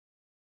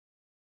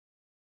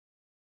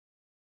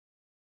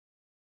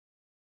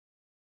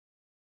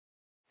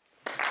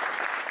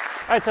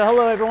All right, so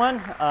hello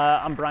everyone.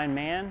 I'm Brian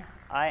Mann.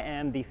 I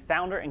am the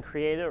founder and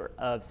creator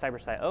of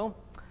Cypress.io.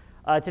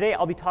 Today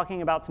I'll be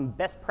talking about some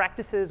best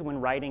practices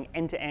when writing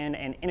end-to-end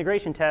and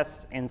integration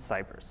tests in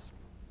Cypress.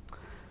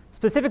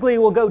 Specifically,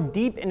 we'll go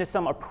deep into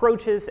some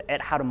approaches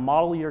at how to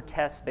model your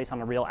tests based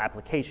on a real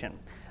application.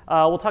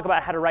 We'll talk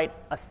about how to write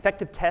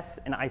effective tests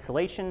in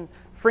isolation,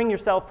 freeing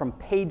yourself from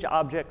page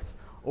objects,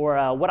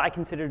 or what I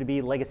consider to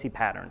be legacy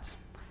patterns.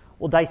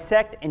 We'll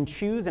dissect and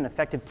choose an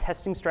effective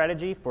testing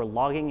strategy for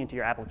logging into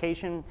your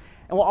application,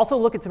 and we'll also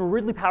look at some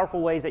really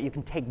powerful ways that you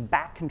can take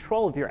back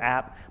control of your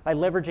app by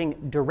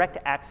leveraging direct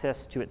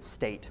access to its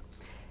state.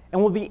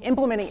 And we'll be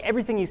implementing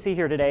everything you see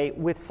here today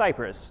with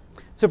Cypress.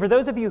 So for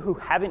those of you who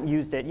haven't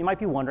used it, you might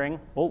be wondering,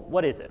 well,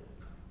 what is it?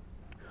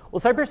 Well,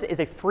 Cypress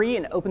is a free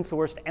and open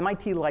sourced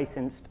MIT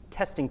licensed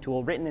testing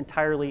tool written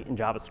entirely in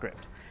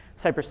JavaScript.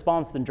 Cypress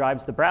spawns and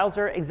drives the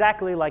browser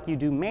exactly like you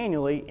do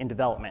manually in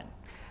development.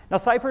 Now,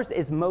 Cypress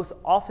is most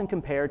often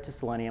compared to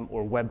Selenium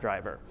or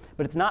WebDriver,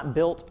 but it's not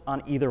built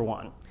on either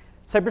one.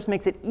 Cypress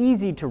makes it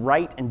easy to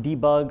write and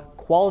debug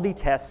quality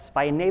tests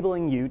by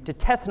enabling you to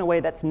test in a way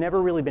that's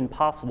never really been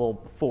possible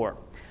before.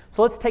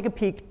 So let's take a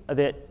peek of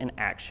it in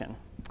action.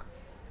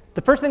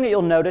 The first thing that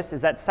you'll notice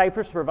is that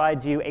Cypress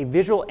provides you a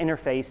visual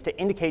interface to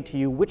indicate to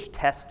you which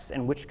tests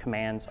and which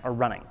commands are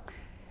running.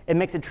 It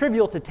makes it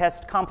trivial to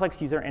test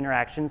complex user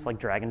interactions like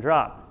drag and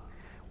drop,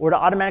 or to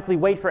automatically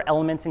wait for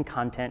elements and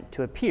content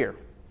to appear.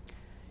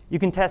 You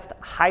can test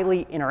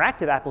highly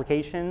interactive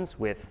applications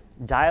with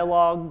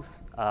dialogues,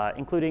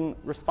 including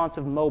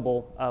responsive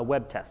mobile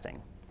web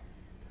testing.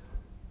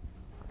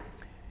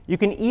 You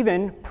can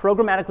even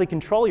programmatically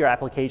control your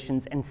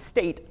applications and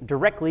state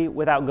directly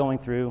without going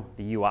through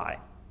the UI.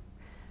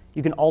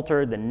 You can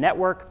alter the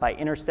network by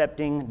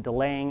intercepting,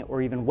 delaying,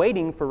 or even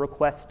waiting for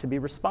requests to be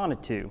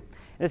responded to. And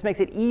this makes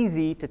it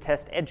easy to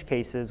test edge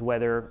cases,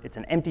 whether it's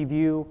an empty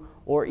view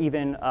or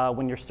even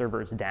when your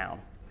server is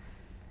down.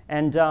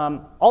 And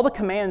all the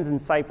commands in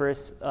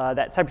Cypress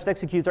that Cypress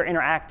executes are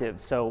interactive.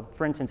 So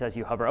for instance, as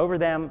you hover over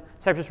them,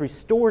 Cypress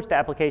restores the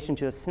application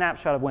to a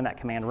snapshot of when that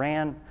command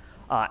ran.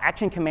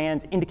 Action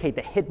commands indicate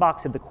the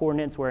hitbox of the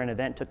coordinates where an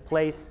event took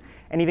place.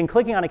 And even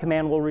clicking on a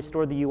command will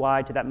restore the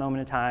UI to that moment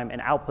in time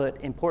and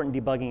output important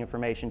debugging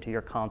information to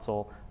your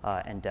console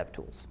and dev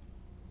tools.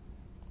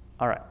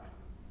 All right.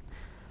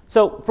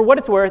 So for what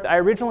it's worth, I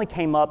originally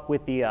came up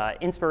with the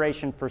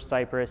inspiration for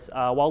Cypress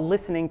while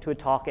listening to a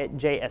talk at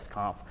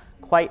JSConf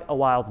quite a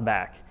while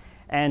back.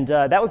 And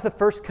that was the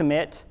first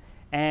commit,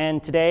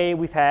 and today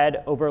we've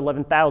had over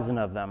 11,000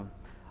 of them.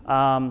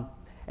 And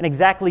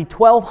exactly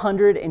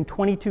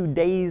 1,222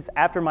 days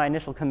after my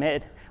initial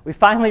commit, we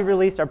finally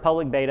released our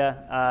public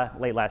beta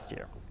late last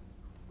year.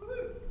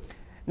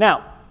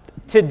 Now,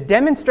 to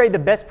demonstrate the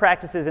best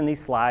practices in these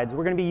slides,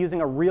 we're going to be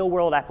using a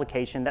real-world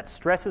application that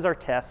stresses our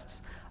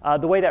tests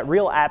the way that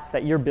real apps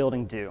that you're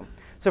building do.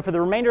 So for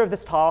the remainder of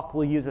this talk,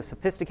 we'll use a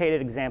sophisticated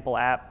example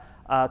app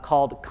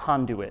called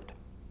Conduit.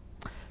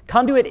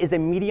 Conduit is a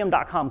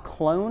Medium.com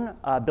clone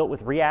built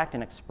with React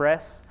and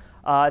Express.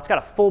 It's got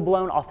a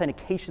full-blown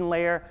authentication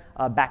layer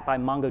backed by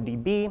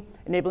MongoDB,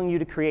 enabling you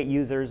to create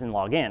users and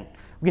log in.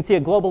 We can see a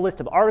global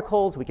list of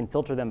articles. We can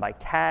filter them by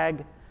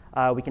tag.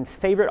 We can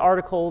favorite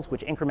articles,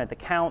 which increment the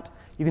count.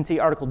 You can see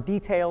article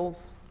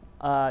details.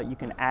 You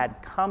can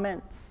add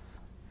comments.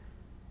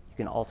 You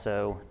can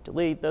also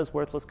delete those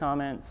worthless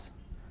comments.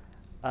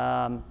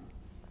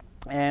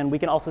 And we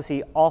can also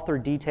see author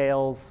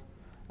details,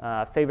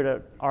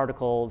 favorite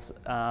articles,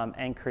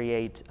 and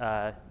create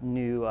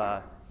new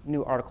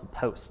article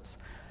posts.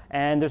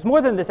 And there's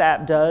more than this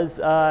app does,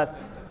 but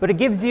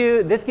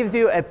this gives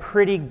you a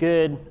pretty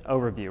good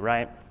overview,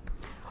 right?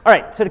 All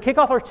right, so to kick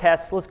off our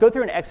tests, let's go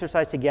through an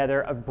exercise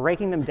together of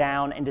breaking them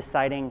down and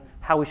deciding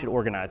how we should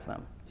organize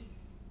them.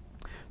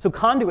 So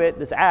Conduit,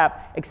 this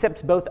app,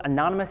 accepts both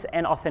anonymous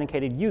and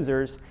authenticated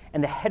users,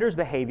 and the header's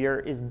behavior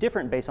is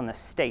different based on the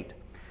state.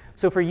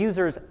 So for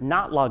users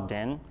not logged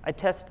in, I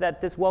test that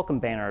this welcome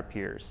banner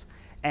appears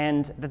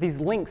and that these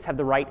links have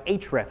the right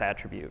href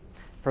attribute.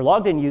 For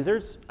logged in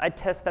users, I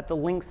test that the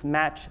links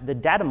match the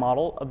data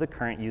model of the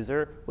current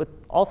user with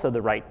also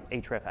the right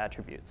href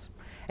attributes.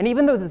 And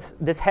even though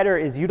this header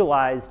is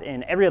utilized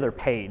in every other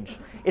page,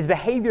 its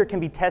behavior can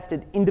be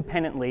tested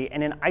independently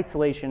and in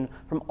isolation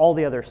from all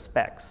the other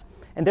specs.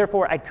 And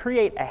therefore, I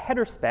create a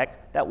header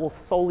spec that will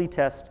solely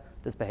test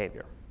this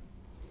behavior.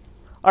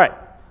 All right.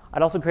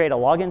 I'd also create a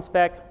login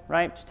spec,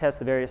 right, to test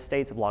the various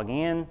states of logging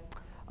in.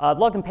 The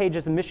login page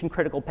is a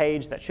mission-critical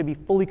page that should be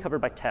fully covered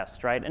by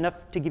tests, right,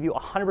 enough to give you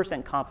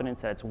 100%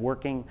 confidence that it's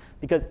working,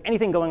 because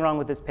anything going wrong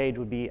with this page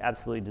would be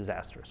absolutely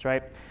disastrous,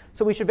 right?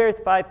 So we should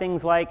verify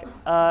things like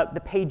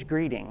the page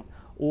greeting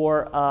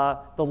or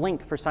the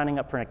link for signing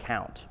up for an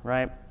account,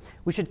 right?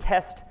 We should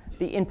test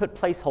the input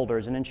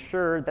placeholders and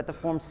ensure that the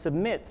form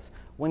submits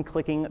when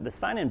clicking the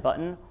sign-in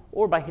button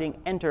or by hitting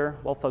enter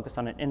while focused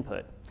on an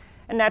input.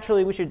 And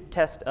naturally, we should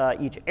test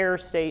each error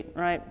state,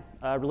 right,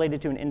 related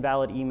to an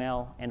invalid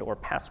email and or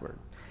password.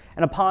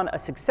 And upon a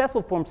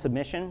successful form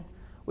submission,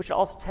 we should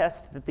also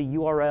test that the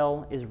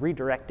URL is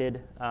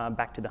redirected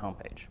back to the home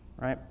page,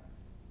 right?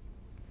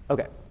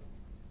 Okay.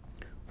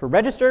 For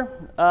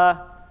register,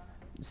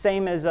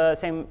 same as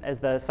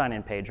the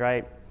sign-in page,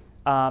 right?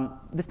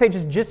 This page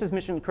is just as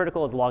mission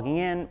critical as logging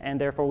in, and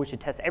therefore we should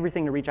test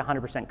everything to reach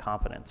 100%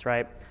 confidence,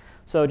 right?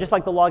 So just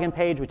like the login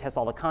page, we test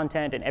all the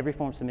content and every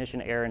form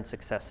submission, error, and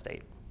success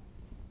state.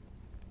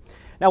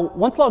 Now,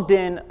 once logged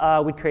in,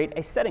 we'd create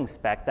a settings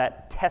spec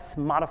that tests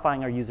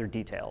modifying our user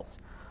details.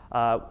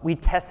 We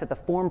test that the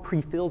form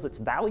pre-fills its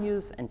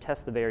values and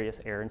test the various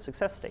error and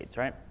success states,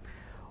 right?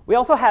 We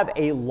also have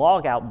a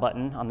logout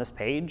button on this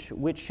page,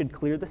 which should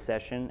clear the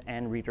session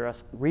and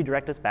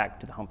redirect us back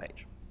to the home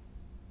page.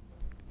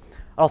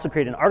 I also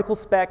create an article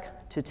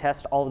spec to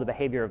test all of the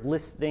behavior of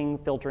listing,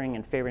 filtering,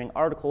 and favoriting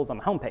articles on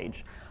the home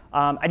page.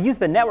 I'd use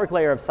the network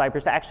layer of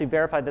Cypress to actually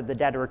verify that the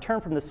data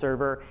returned from the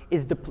server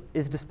is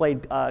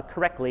displayed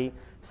correctly,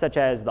 such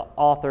as the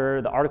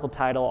author, the article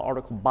title,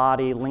 article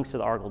body, links to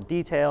the article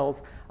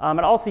details. I'd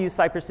also use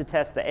Cypress to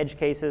test the edge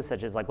cases,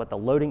 such as like what the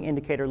loading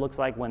indicator looks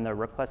like when the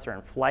requests are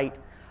in flight,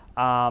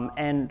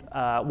 and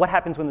what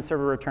happens when the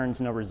server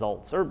returns no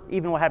results, or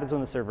even what happens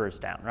when the server is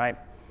down, right?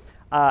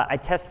 I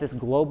test this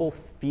global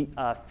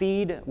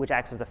feed, which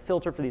acts as a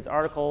filter for these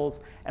articles,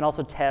 and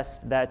also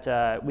test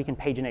that we can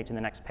paginate to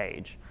the next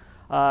page.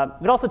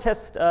 It also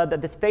tests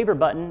that this favor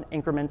button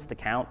increments the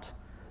count.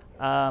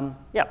 We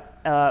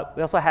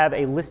also have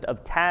a list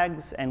of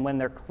tags, and when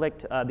they're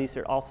clicked, these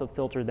are also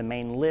filter the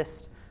main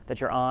list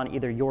that you're on,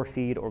 either your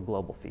feed or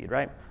global feed,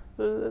 right?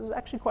 So there's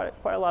actually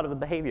quite a lot of the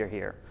behavior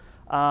here.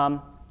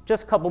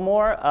 Just a couple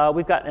more.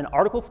 We've got an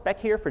article spec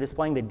here for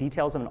displaying the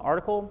details of an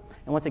article.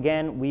 And once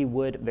again, we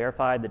would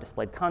verify the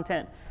displayed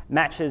content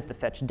matches the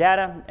fetched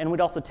data. And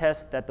we'd also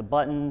test that the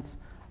buttons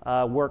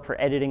work for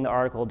editing the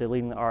article,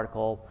 deleting the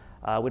article.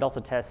 We'd also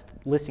test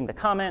listing the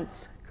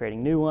comments,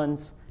 creating new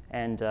ones,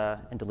 and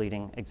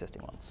deleting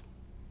existing ones.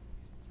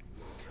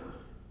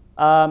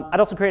 I'd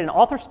also create an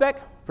author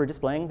spec for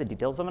displaying the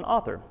details of an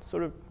author.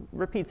 Sort of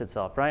repeats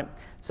itself, right?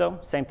 So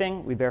same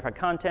thing, we verify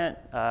content,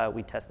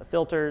 we test the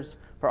filters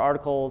for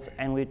articles,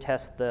 and we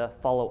test the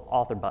follow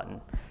author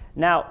button.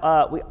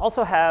 Now, we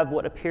also have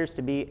what appears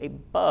to be a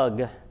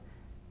bug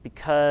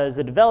because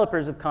the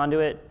developers of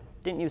Conduit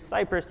didn't use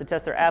Cypress to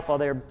test their app while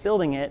they were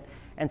building it,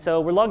 and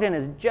so we're logged in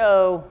as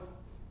Joe,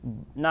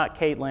 not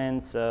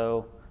Caitlin,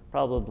 so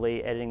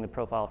probably editing the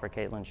profile for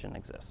Caitlin shouldn't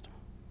exist.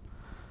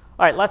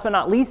 All right, last but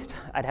not least,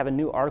 I'd have a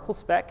new article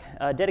spec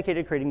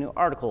dedicated to creating new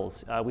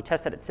articles. We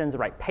test that it sends the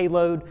right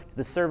payload to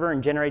the server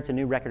and generates a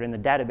new record in the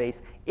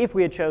database if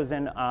we had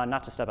chosen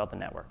not to stub out the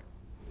network.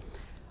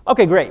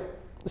 Okay, great.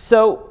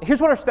 So here's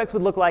what our specs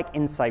would look like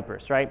in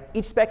Cypress, right?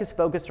 Each spec is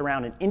focused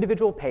around an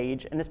individual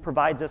page, and this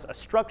provides us a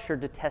structure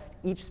to test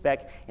each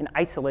spec in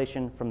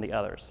isolation from the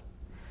others.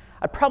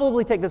 I'd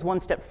probably take this one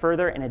step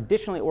further and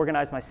additionally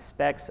organize my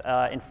specs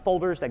in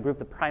folders that group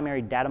the primary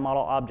data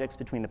model objects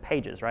between the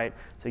pages, right?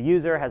 So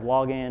user has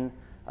login,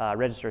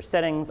 register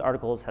settings,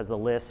 articles has the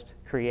list,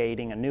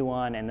 creating a new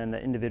one, and then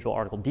the individual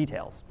article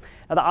details.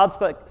 Now the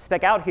odd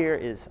spec out here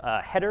is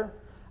header.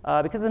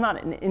 Because it's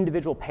not an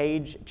individual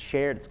page, it's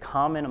shared, it's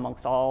common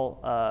amongst all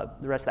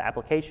the rest of the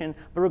application.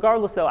 But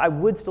regardless though, I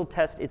would still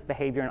test its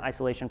behavior in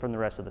isolation from the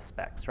rest of the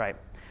specs, right?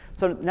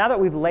 So now that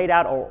we've laid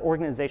out our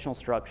organizational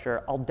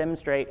structure, I'll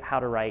demonstrate how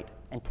to write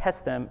and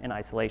test them in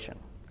isolation.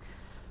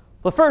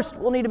 But first,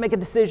 we'll need to make a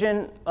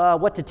decision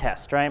what to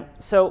test, right?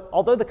 So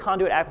although the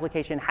Conduit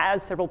application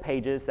has several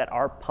pages that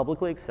are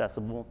publicly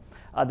accessible,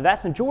 the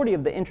vast majority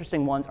of the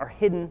interesting ones are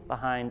hidden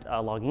behind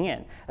logging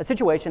in, a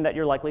situation that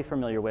you're likely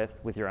familiar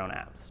with your own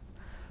apps.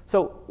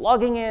 So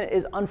logging in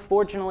is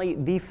unfortunately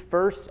the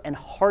first and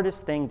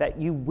hardest thing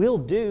that you will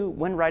do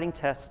when writing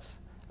tests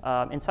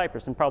in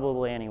Cypress and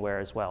probably anywhere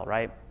as well,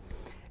 right?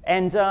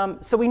 And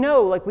so we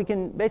know, like, we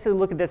can basically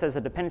look at this as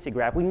a dependency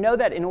graph. We know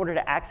that in order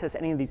to access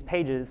any of these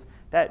pages,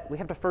 that we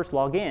have to first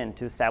log in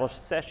to establish a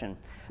session.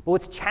 But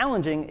what's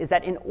challenging is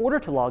that in order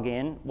to log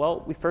in,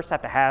 well, we first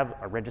have to have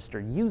a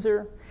registered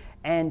user.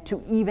 And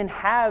to even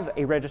have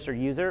a registered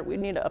user, we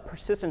need a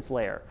persistence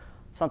layer,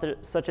 something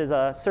such as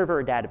a server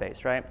or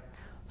database, right?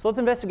 So let's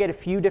investigate a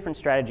few different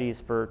strategies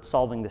for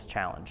solving this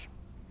challenge.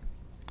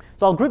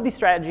 So I'll group these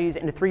strategies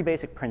into three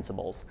basic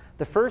principles.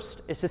 The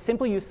first is to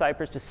simply use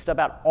Cypress to stub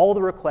out all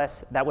the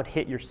requests that would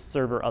hit your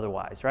server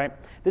otherwise, right?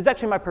 This is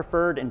actually my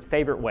preferred and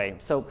favorite way.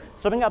 So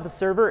stubbing out the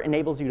server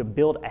enables you to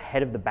build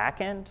ahead of the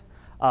backend.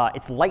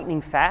 It's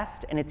lightning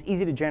fast, and it's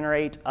easy to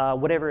generate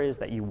whatever it is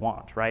that you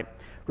want, right?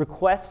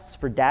 Requests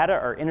for data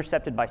are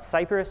intercepted by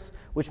Cypress,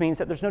 which means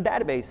that there's no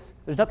database.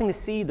 There's nothing to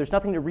see, there's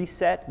nothing to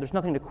reset, there's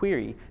nothing to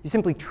query. You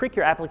simply trick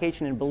your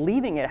application into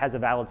believing it has a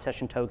valid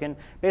session token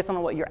based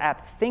on what your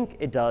app thinks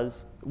it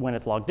does when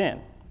it's logged in,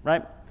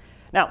 right?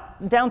 Now,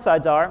 the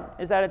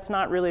downsides is that it's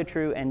not really a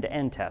true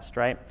end-to-end test,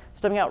 right?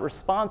 Stubbing out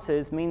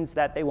responses means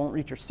that they won't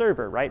reach your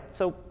server, right?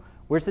 So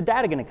where's the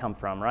data going to come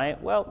from,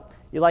 right? Well,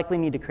 you likely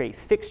need to create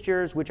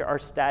fixtures, which are a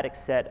static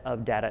set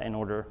of data in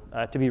order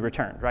to be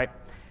returned, right?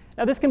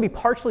 Now this can be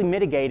partially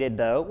mitigated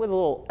though with a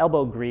little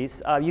elbow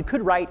grease. You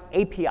could write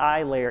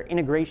API layer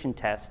integration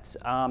tests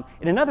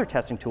in another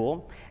testing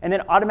tool and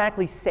then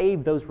automatically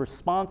save those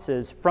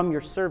responses from your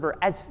server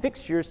as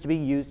fixtures to be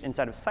used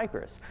inside of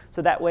Cypress.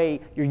 So that way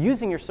you're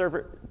using your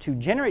server to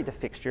generate the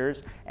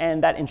fixtures,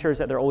 and that ensures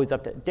that they're always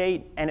up to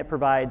date, and it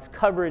provides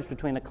coverage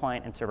between the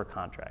client and server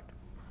contract.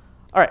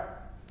 All right.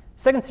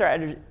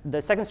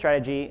 The second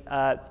strategy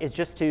is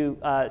just to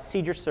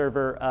seed your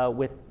server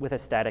with a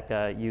static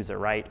user,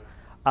 right?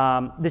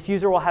 This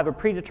user will have a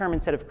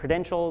predetermined set of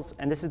credentials,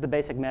 and this is the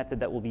basic method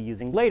that we'll be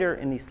using later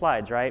in these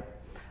slides, right?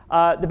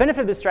 The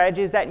benefit of this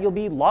strategy is that you'll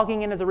be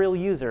logging in as a real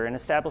user and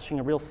establishing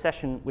a real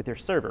session with your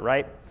server,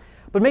 right?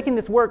 But making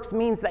this work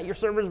means that your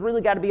server's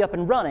really got to be up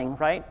and running,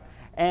 right?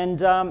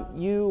 And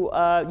you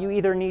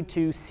either need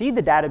to seed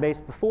the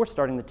database before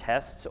starting the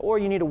tests, or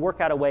you need to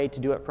work out a way to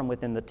do it from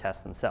within the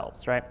tests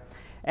themselves, right?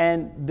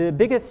 And the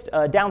biggest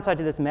downside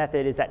to this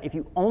method is that if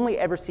you only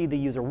ever seed the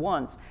user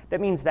once,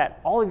 that means that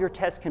all of your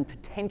tests can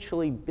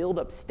potentially build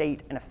up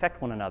state and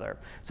affect one another.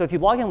 So if you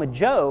log in with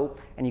Joe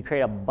and you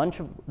create a bunch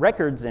of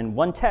records in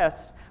one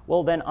test,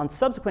 well then on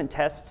subsequent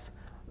tests,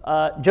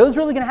 Joe's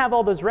really going to have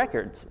all those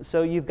records.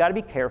 So you've got to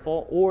be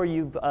careful, or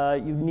you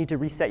need to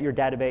reset your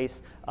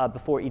database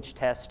before each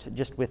test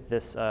just with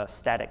this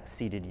static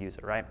seeded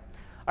user, right?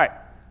 All right.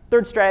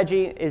 Third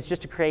strategy is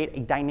just to create a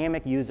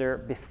dynamic user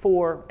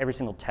before every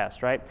single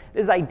test, right?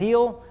 This is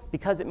ideal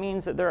because it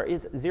means that there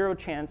is zero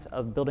chance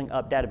of building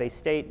up database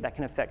state that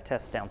can affect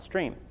tests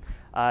downstream.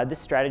 This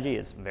strategy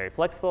is very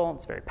flexible,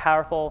 it's very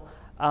powerful,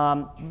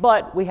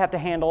 but we have to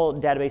handle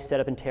database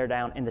setup and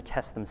teardown in the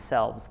tests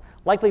themselves,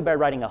 likely by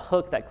writing a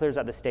hook that clears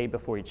out the state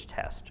before each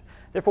test.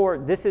 Therefore,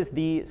 this is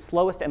the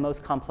slowest and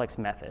most complex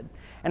method.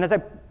 And as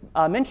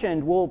I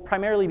mentioned, we'll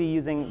primarily be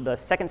using the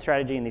second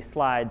strategy in these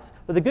slides.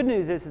 But the good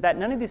news is that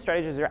none of these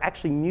strategies are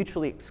actually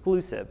mutually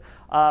exclusive.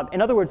 In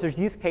other words, there's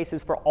use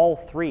cases for all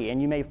three, and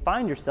you may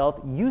find yourself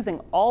using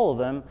all of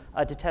them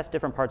to test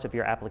different parts of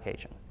your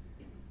application.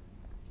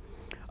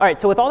 All right,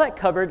 so with all that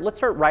covered, let's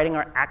start writing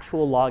our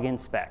actual login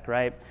spec,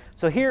 right?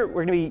 So here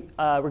we're going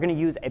to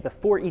use a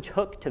before each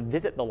hook to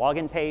visit the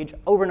login page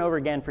over and over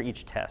again for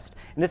each test.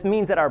 And this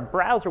means that our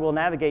browser will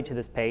navigate to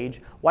this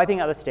page, wiping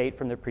out the state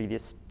from the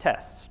previous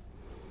tests.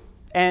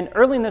 And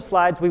early in the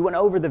slides, we went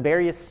over the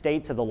various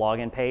states of the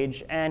login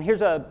page, and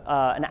here's an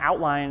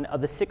outline of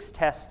the 6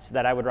 tests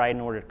that I would write in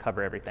order to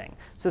cover everything.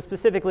 So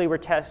specifically, we're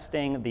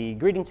testing the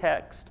greeting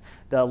text,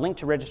 the link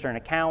to register an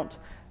account,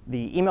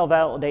 the email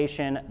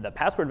validation, the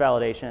password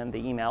validation, the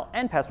email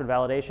and password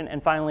validation,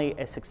 and finally,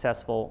 a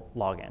successful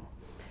login.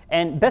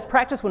 And best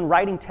practice when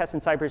writing tests in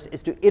Cypress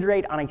is to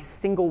iterate on a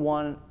single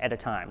one at a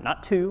time.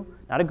 Not 2,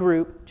 not a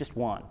group, just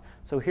one.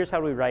 So here's how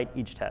we write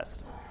each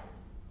test.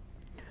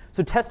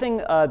 So testing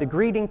the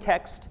greeting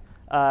text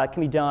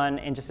can be done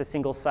in just a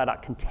single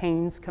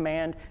 /contains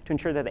command to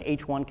ensure that the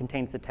h1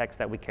 contains the text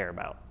that we care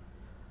about.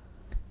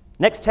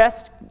 Next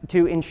test,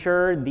 to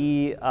ensure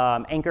the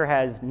anchor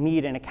has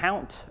need an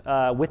account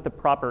with the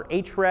proper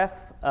href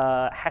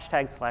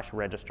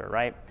 #/register,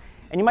 right?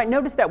 And you might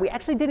notice that we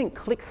actually didn't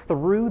click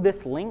through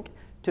this link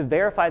to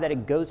verify that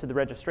it goes to the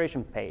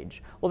registration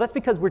page. Well, that's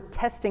because we're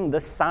testing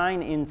the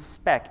sign-in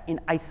spec in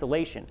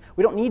isolation.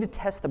 We don't need to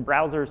test the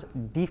browser's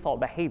default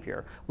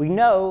behavior. We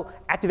know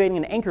activating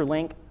an anchor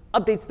link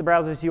updates the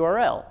browser's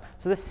URL.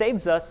 So this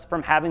saves us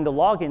from having the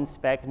login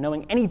spec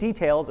knowing any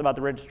details about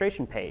the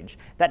registration page.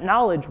 That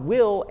knowledge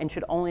will and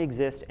should only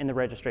exist in the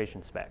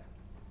registration spec.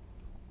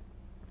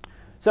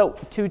 So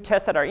to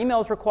test that our email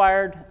is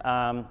required,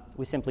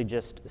 we simply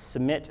just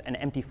submit an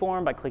empty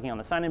form by clicking on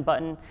the sign in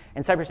button,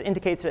 and Cypress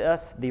indicates to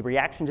us the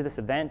reaction to this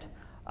event.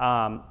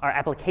 Our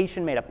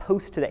application made a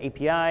post to the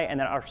API, and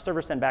then our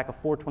server sent back a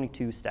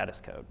 422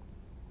 status code.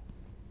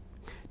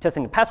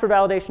 Testing the password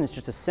validation is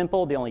just as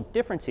simple. The only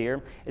difference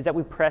here is that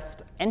we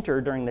pressed enter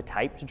during the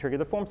type to trigger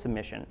the form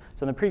submission.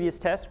 So in the previous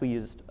test, we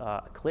used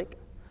a click.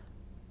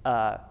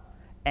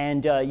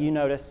 And you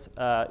notice,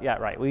 yeah,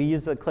 right, we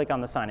use the click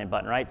on the sign-in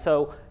button, right?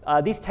 So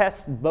these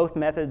test both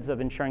methods of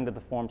ensuring that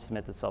the form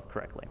submits itself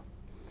correctly.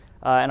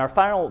 In our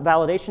final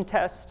validation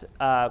test,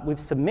 we've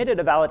submitted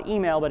a valid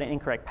email but an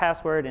incorrect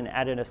password and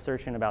added an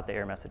assertion about the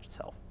error message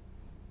itself.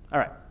 All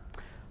right.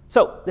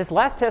 So this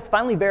last test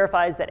finally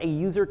verifies that a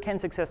user can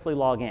successfully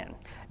log in.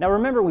 Now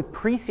remember, we've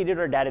pre-seeded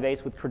our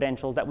database with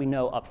credentials that we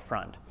know up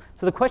front.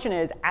 So the question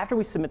is, after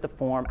we submit the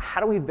form,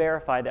 how do we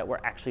verify that we're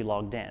actually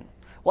logged in?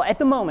 Well, at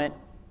the moment,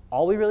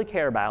 all we really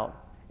care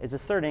about is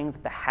asserting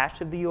that the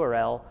hash of the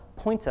URL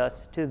points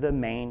us to the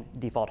main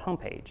default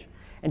homepage.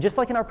 And just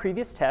like in our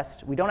previous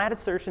test, we don't add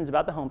assertions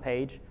about the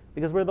homepage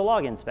because we're the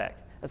login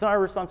spec. That's not our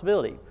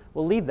responsibility.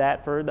 We'll leave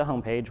that for the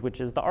homepage, which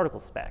is the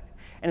article spec.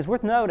 And it's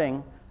worth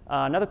noting,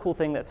 another cool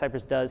thing that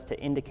Cypress does to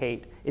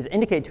indicate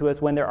to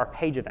us when there are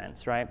page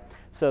events, right?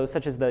 So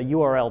such as the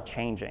URL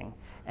changing.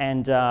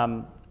 And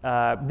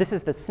this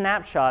is the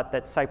snapshot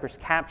that Cypress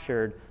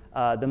captured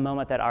the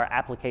moment that our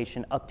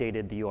application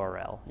updated the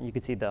URL. And you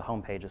can see the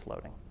home page is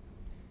loading.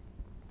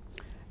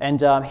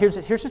 And here's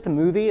just a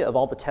movie of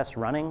all the tests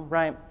running,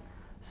 right?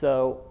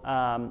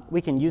 So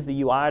we can use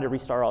the UI to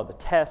restart all the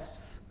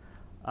tests.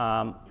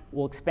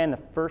 We'll expand the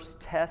first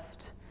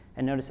test,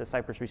 and notice that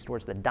Cypress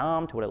restores the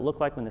DOM to what it looked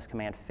like when this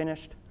command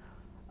finished.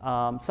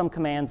 Some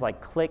commands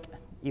like click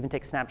even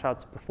take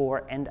snapshots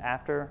before and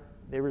after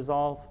they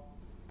resolve.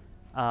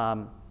 We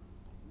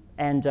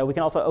can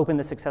also open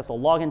the successful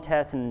login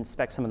test and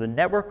inspect some of the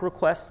network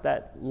requests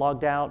that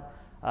logged out.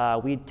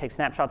 We take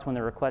snapshots when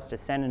the request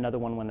is sent, another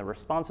one when the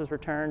response is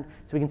returned.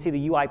 So we can see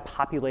the UI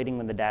populating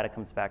when the data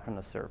comes back from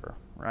the server,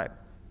 right?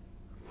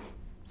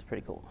 It's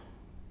pretty cool.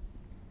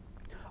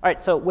 All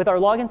right, so with our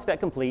login spec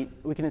complete,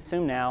 we can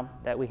assume now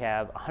that we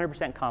have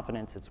 100%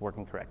 confidence it's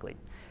working correctly.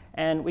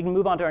 And we can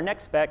move on to our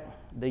next spec,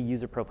 the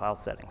user profile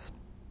settings.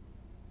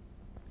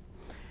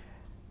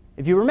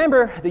 If you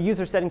remember, the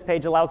user settings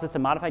page allows us to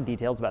modify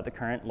details about the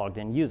current logged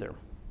in user.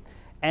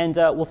 And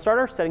we'll start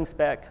our settings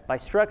spec by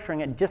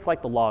structuring it just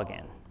like the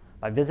login,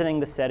 by visiting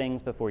the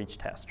settings before each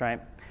test, right?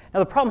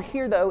 Now the problem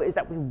here, though, is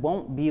that we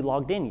won't be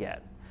logged in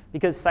yet,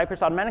 because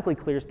Cypress automatically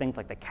clears things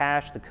like the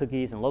cache, the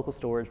cookies, and local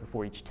storage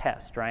before each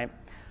test, right?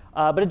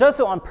 But it does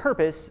so on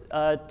purpose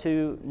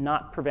to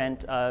not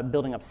prevent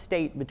building up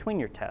state between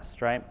your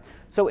tests, right?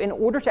 So in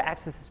order to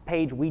access this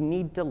page, we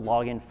need to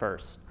log in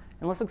first.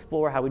 And let's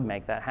explore how we'd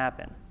make that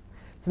happen.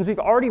 Since we've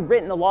already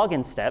written the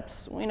login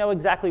steps, we know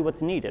exactly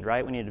what's needed,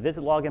 right? We need to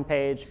visit the login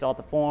page, fill out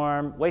the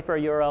form, wait for a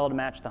URL to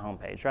match the home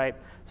page, right?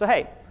 So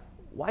hey,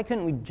 why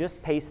couldn't we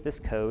just paste this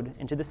code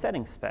into the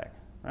settings spec,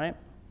 right?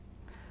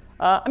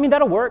 I mean,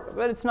 that'll work,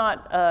 but it's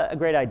not a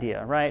great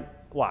idea, right?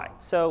 Why?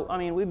 So, I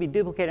mean, we'd be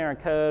duplicating our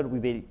code,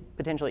 we'd be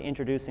potentially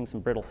introducing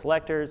some brittle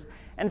selectors,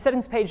 and the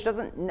settings page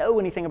doesn't know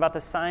anything about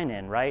the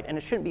sign-in, right? And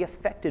it shouldn't be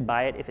affected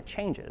by it if it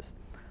changes.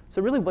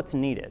 So really, what's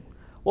needed?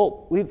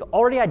 Well, we've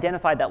already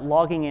identified that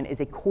logging in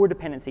is a core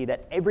dependency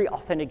that every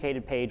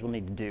authenticated page will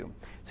need to do.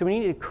 So we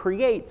need to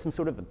create some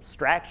sort of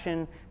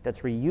abstraction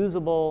that's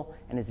reusable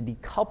and is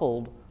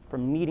decoupled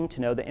from needing to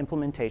know the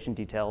implementation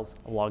details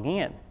of logging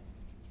in.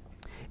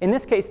 In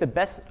this case, the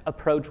best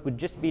approach would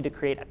just be to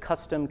create a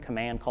custom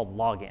command called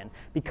login,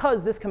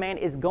 because this command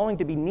is going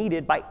to be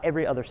needed by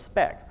every other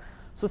spec.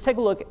 So let's take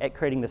a look at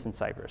creating this in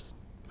Cypress.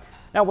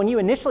 Now, when you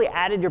initially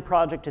added your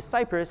project to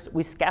Cypress,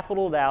 we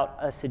scaffolded out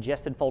a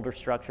suggested folder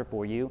structure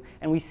for you,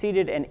 and we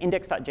seeded an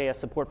index.js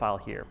support file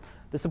here.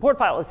 The support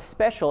file is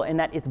special in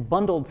that it's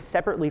bundled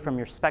separately from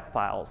your spec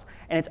files,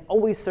 and it's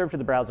always served to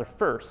the browser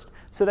first.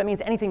 So that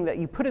means anything that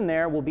you put in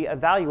there will be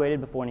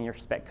evaluated before any of your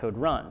spec code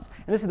runs.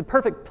 And this is the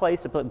perfect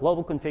place to put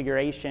global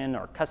configuration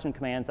or custom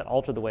commands that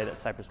alter the way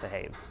that Cypress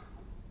behaves.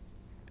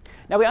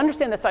 Now, we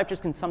understand that Cypress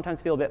can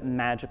sometimes feel a bit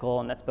magical,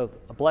 and that's both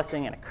a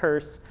blessing and a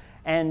curse.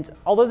 And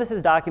although this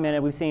is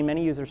documented, we've seen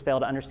many users fail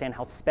to understand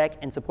how spec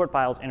and support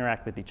files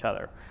interact with each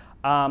other.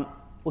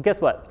 Well, guess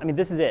what? I mean,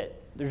 this is it.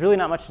 There's really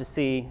not much to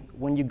see.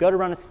 When you go to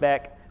run a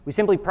spec, we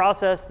simply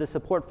process the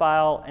support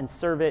file and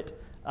serve it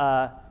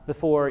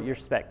before your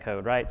spec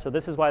code, right? So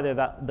this is why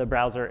the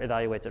browser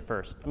evaluates it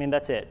first. I mean,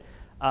 that's it.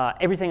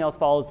 Everything else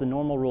follows the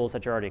normal rules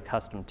that you're already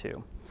accustomed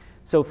to.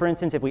 So for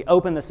instance, if we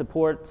open the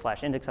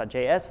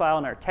support/index.js file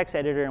in our text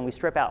editor and we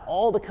strip out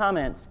all the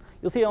comments,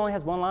 you'll see it only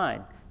has one line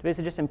to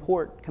basically just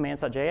import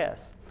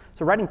commands.js.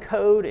 So writing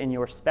code in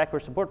your spec or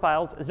support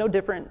files is no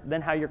different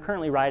than how you're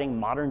currently writing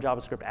modern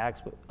JavaScript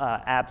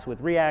apps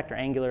with React or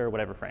Angular or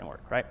whatever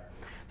framework, right?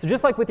 So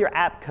just like with your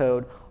app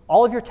code,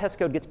 all of your test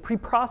code gets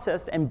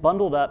pre-processed and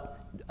bundled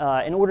up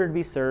in order to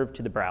be served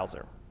to the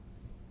browser.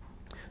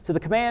 So the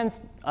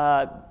commands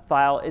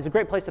file is a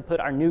great place to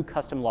put our new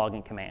custom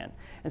login command.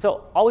 And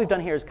so all we've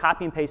done here is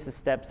copy and paste the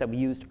steps that we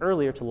used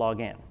earlier to log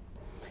in.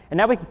 And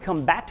now we can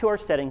come back to our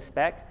settings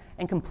spec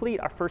and complete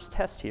our first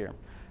test here.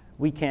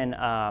 We can,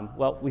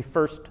 we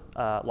first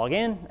log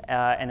in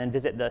and then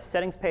visit the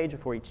settings page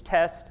before each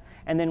test,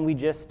 and then we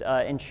just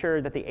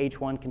ensure that the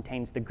H1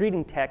 contains the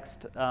greeting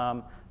text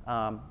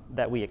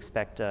that we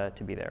expect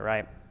to be there,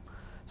 right?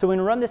 So when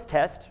we run this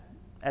test,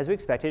 as we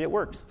expected, it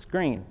works. It's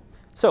green.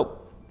 So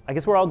I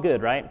guess we're all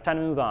good, right? Time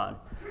to move on.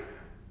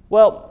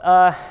 Well,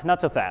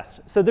 not so fast.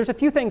 So there's a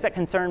few things that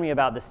concern me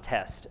about this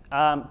test.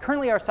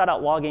 Currently, our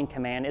site.login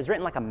command is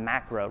written like a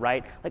macro,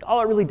 right? Like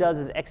all it really does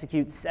is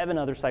execute 7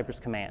 other Cypress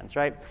commands,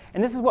 right?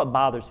 And this is what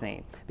bothers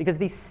me, because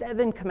these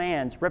 7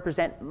 commands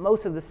represent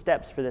most of the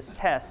steps for this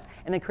test,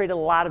 and they create a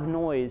lot of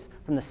noise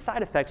from the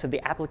side effects of the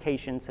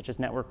application, such as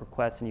network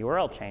requests and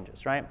URL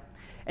changes, right?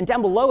 And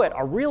down below it,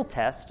 our real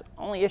test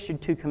only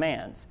issued 2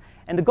 commands.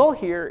 And the goal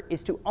here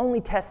is to only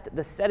test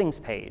the settings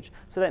page.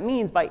 So that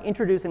means by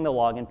introducing the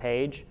login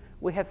page,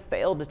 we have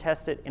failed to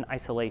test it in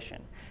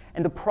isolation.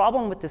 And the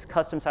problem with this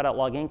custom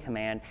site.login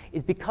command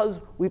is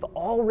because we've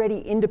already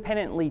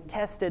independently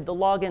tested the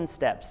login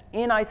steps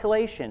in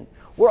isolation,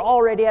 we're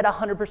already at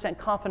 100%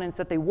 confidence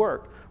that they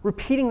work.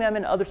 Repeating them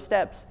in other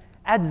steps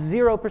adds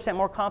 0%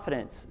 more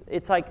confidence.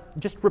 It's like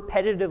just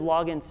repetitive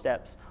login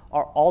steps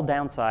are all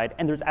downside,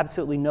 and there's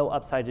absolutely no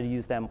upside to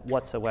use them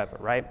whatsoever,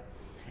 right?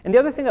 And the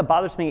other thing that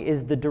bothers me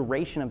is the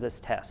duration of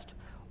this test,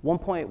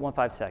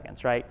 1.15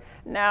 seconds, right?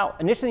 Now,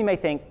 initially you may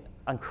think,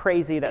 I'm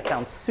crazy, that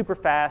sounds super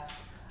fast,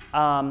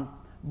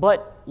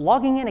 but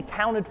logging in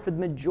accounted for the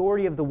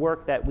majority of the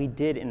work that we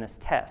did in this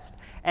test.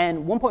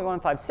 And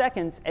 1.15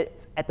 seconds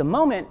is, at the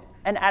moment,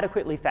 an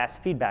adequately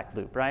fast feedback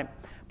loop, right?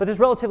 But this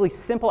relatively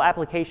simple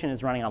application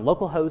is running on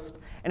localhost,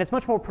 and it's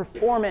much more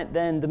performant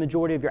than the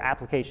majority of your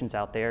applications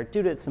out there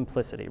due to its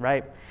simplicity,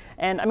 right?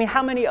 And I mean,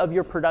 how many of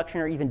your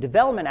production or even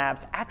development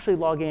apps actually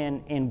log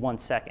in 1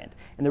 second?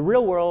 In the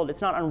real world,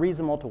 it's not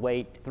unreasonable to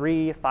wait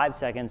 3 to 5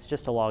 seconds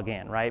just to log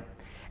in, right?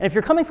 And if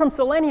you're coming from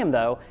Selenium,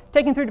 though,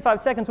 taking 3 to 5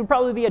 seconds would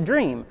probably be a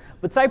dream.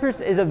 But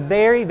Cypress is a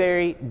very,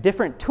 very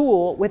different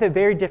tool with a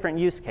very different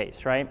use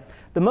case, right?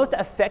 The most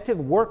effective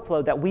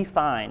workflow that we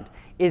find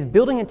is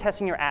building and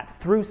testing your app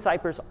through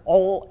Cypress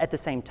all at the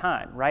same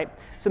time, right?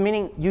 So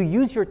meaning you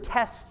use your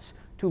tests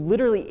to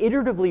literally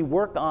iteratively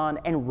work on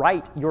and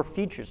write your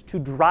features, to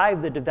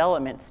drive the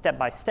development step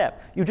by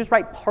step. You just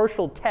write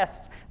partial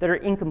tests that are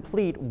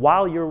incomplete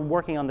while you're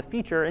working on the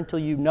feature until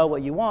you know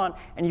what you want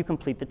and you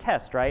complete the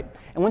test, right?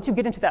 And once you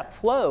get into that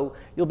flow,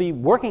 you'll be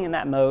working in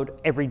that mode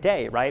every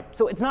day, right?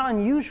 So it's not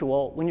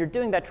unusual when you're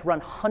doing that to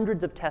run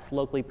hundreds of tests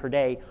locally per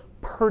day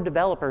per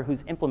developer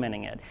who's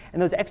implementing it.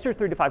 And those extra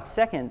 3 to 5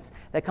 seconds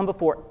that come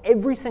before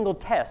every single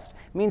test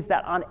means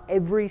that on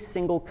every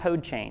single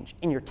code change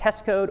in your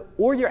test code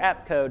or your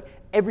app code,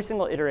 every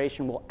single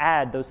iteration will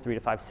add those 3 to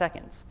 5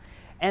 seconds.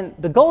 And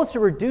the goal is to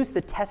reduce the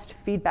test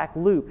feedback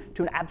loop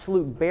to an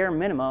absolute bare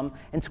minimum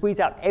and squeeze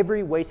out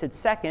every wasted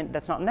second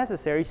that's not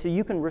necessary so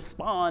you can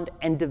respond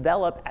and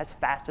develop as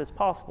fast as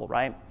possible,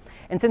 right?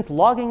 And since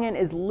logging in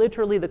is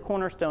literally the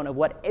cornerstone of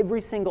what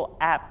every single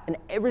app and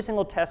every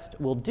single test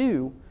will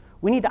do,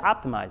 we need to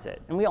optimize it.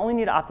 And we only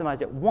need to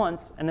optimize it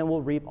once, and then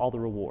we'll reap all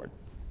the reward.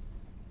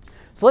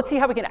 So let's see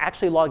how we can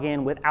actually log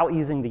in without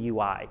using the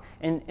UI.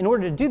 And in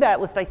order to do that,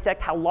 let's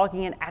dissect how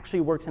logging in actually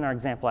works in our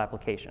example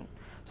application.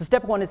 So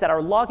step 1 is that our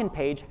login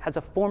page has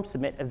a form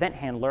submit event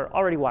handler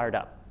already wired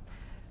up.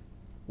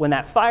 When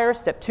that fires,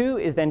 step 2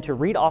 is then to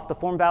read off the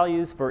form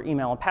values for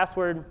email and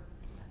password.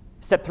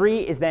 Step 3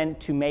 is then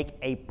to make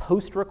a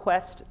post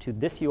request to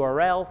this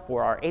URL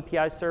for our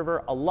API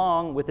server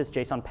along with this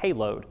JSON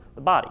payload,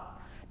 the body.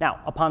 Now,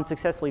 upon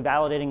successfully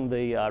validating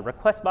the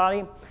request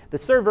body, the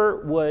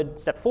server would,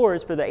 step 4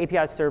 is for the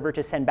API server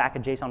to send back a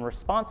JSON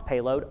response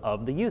payload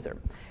of the user.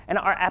 And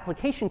our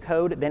application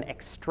code then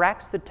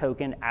extracts the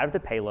token out of the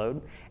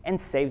payload and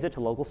saves it to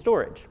local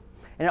storage.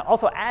 And it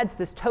also adds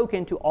this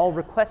token to all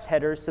request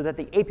headers so that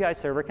the API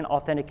server can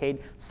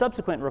authenticate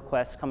subsequent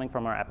requests coming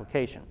from our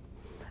application.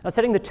 Now,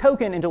 setting the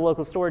token into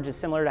local storage is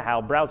similar to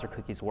how browser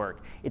cookies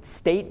work. It's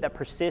state that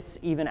persists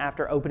even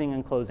after opening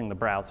and closing the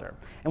browser.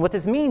 And what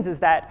this means is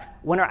that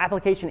when our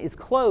application is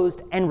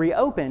closed and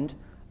reopened,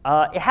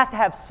 it has to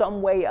have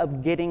some way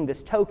of getting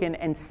this token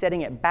and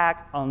setting it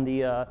back on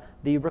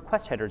the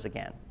request headers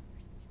again.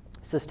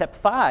 So step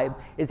 5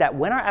 is that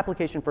when our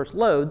application first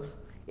loads,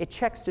 it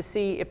checks to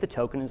see if the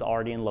token is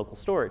already in local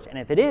storage. And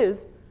if it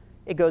is,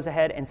 it goes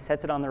ahead and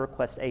sets it on the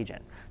request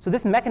agent. So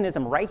this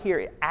mechanism right here,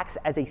 it acts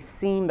as a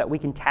seam that we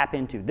can tap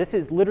into. This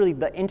is literally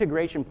the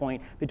integration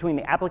point between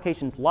the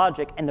application's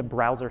logic and the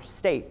browser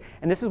state.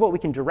 And this is what we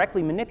can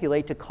directly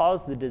manipulate to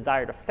cause the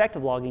desired effect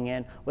of logging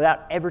in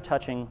without ever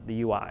touching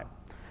the UI.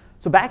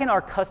 So back in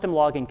our custom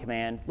login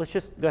command, let's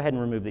just go ahead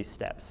and remove these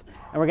steps.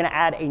 And we're going to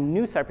add a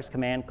new Cypress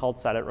command called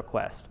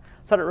site.request.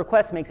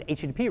 Site.request makes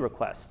HTTP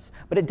requests,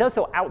 but it does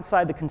so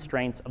outside the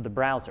constraints of the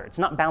browser. It's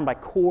not bound by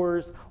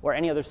CORS or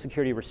any other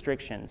security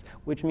restrictions,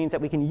 which means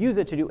that we can use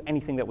it to do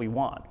anything that we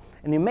want.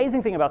 And the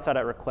amazing thing about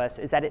site.request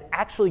is that it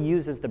actually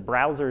uses the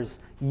browser's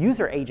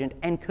user agent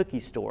and cookie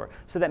store.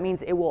 So that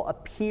means it will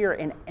appear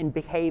and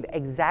behave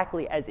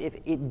exactly as if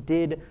it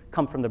did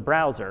come from the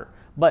browser,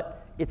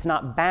 but it's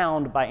not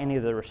bound by any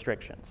of the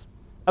restrictions.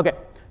 OK,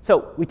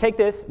 so we take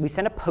this, we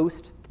send a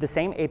post to the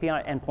same API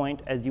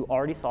endpoint as you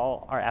already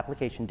saw our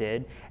application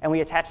did, and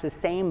we attach the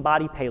same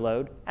body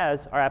payload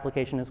as our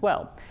application as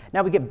well.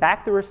 Now we get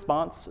back the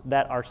response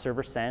that our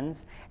server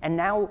sends, and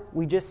now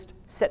we just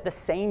set the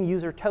same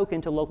user token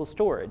to local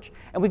storage.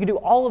 And we can do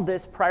all of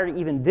this prior to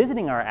even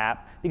visiting our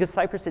app, because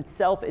Cypress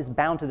itself is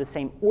bound to the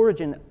same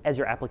origin as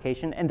your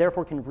application, and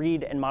therefore can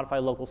read and modify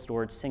local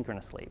storage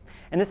synchronously.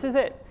 And this is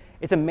it.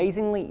 It's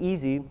amazingly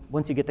easy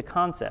once you get the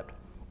concept.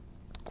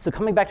 So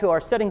coming back to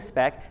our settings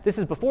spec, this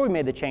is before we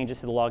made the changes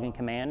to the login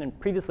command, and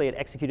previously it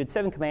executed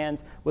 7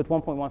 commands with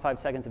 1.15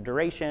 seconds of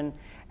duration,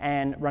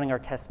 and running our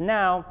test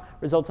now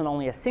results in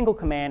only a single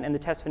command, and the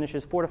test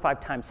finishes 4 to 5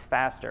 times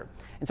faster.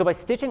 And so by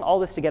stitching all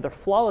this together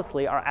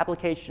flawlessly, our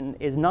application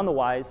is none the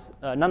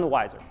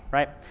wiser,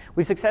 right?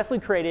 We've successfully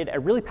created a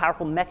really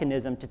powerful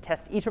mechanism to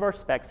test each of our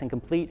specs in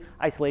complete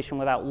isolation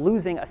without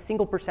losing a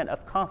single %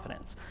 of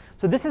confidence.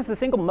 So this is the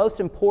single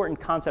most important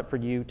concept for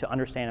you to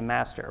understand and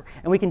master.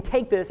 And we can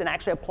take this and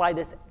actually apply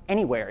this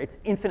anywhere. It's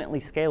infinitely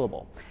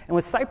scalable. And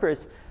with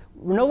Cypress,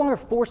 we're no longer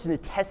forced into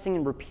testing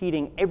and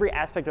repeating every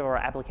aspect of our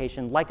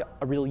application like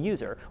a real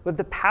user. We have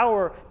the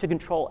power to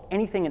control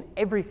anything and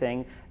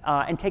everything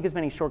and take as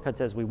many shortcuts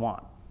as we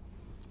want.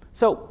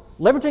 So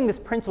leveraging this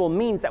principle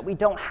means that we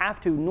don't have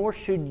to, nor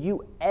should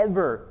you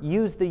ever,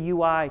 use the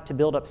UI to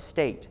build up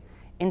state.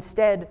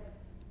 Instead,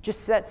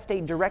 Just set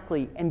state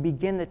directly and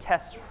begin the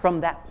test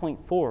from that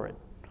point forward.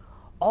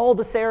 All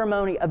the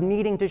ceremony of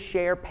needing to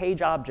share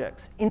page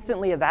objects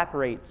instantly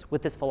evaporates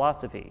with this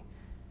philosophy.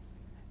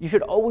 You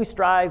should always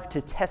strive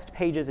to test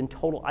pages in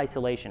total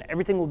isolation.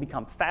 Everything will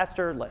become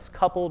faster, less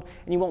coupled,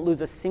 and you won't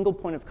lose a single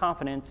point of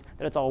confidence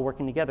that it's all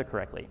working together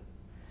correctly.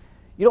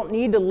 You don't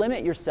need to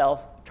limit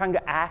yourself trying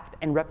to act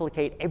and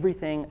replicate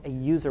everything a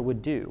user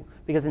would do,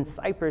 because in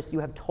Cypress, you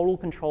have total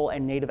control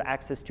and native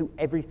access to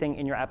everything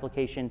in your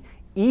application,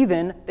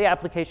 even the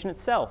application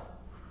itself.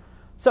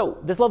 So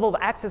this level of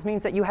access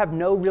means that you have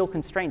no real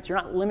constraints. You're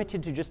not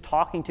limited to just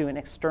talking to an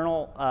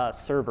external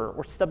server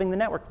or stubbing the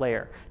network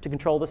layer to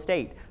control the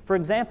state. For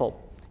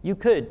example, you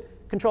could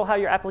control how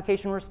your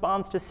application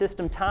responds to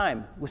system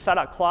time. With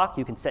site.clock,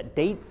 you can set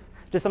dates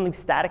to something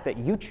static that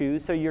you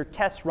choose so your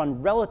tests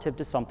run relative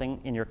to something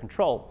in your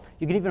control.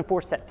 You can even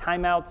force set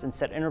timeouts and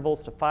set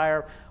intervals to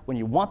fire when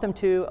you want them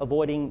to,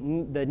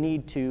 avoiding the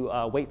need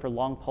to wait for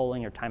long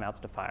polling or timeouts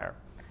to fire.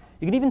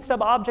 You can even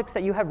stub objects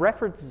that you have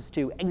references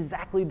to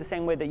exactly the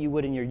same way that you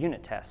would in your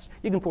unit tests.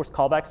 You can force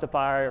callbacks to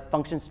fire,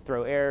 functions to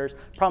throw errors,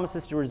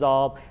 promises to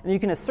resolve, and you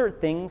can assert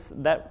things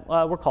that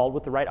were called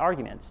with the right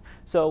arguments.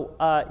 So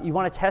you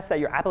want to test that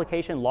your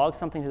application logs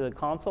something to the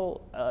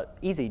console?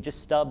 Easy,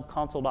 just stub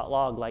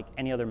console.log like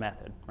any other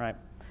method, right?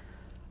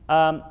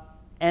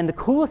 And the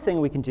coolest thing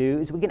we can do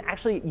is we can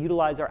actually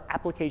utilize our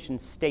application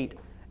state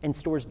and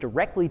stores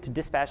directly to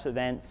dispatch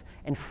events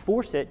and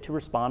force it to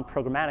respond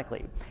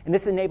programmatically. And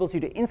this enables you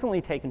to instantly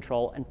take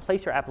control and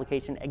place your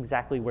application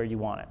exactly where you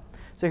want it.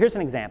 So here's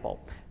an example.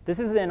 This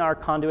is in our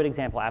conduit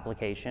example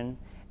application.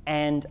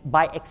 And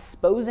by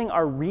exposing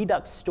our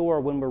Redux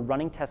store when we're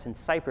running tests in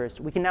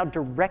Cypress, we can now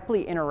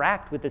directly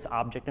interact with this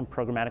object and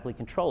programmatically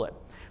control it.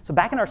 So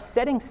back in our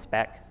settings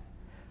spec,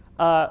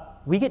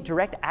 we get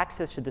direct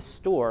access to the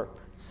store.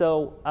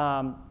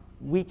 So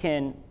we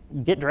can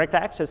get direct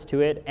access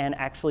to it and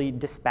actually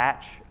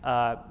dispatch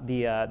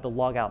the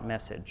logout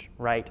message,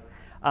 right?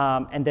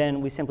 And then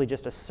we simply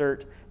just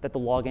assert that the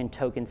login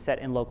token set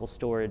in local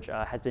storage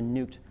has been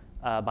nuked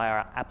by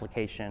our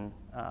application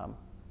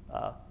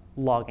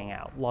logging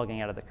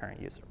out of the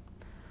current user.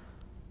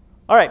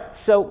 All right,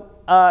 so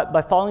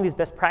by following these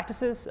best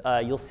practices,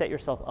 you'll set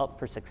yourself up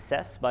for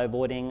success by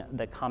avoiding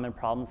the common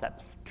problems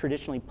that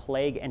traditionally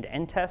plague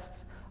end-to-end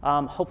tests.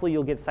 Hopefully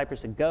you'll give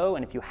Cypress a go,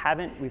 and if you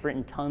haven't, we've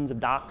written tons of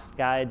docs,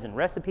 guides, and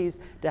recipes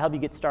to help you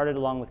get started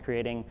along with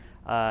creating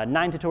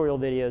 9 tutorial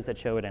videos that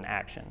show it in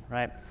action,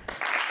 right?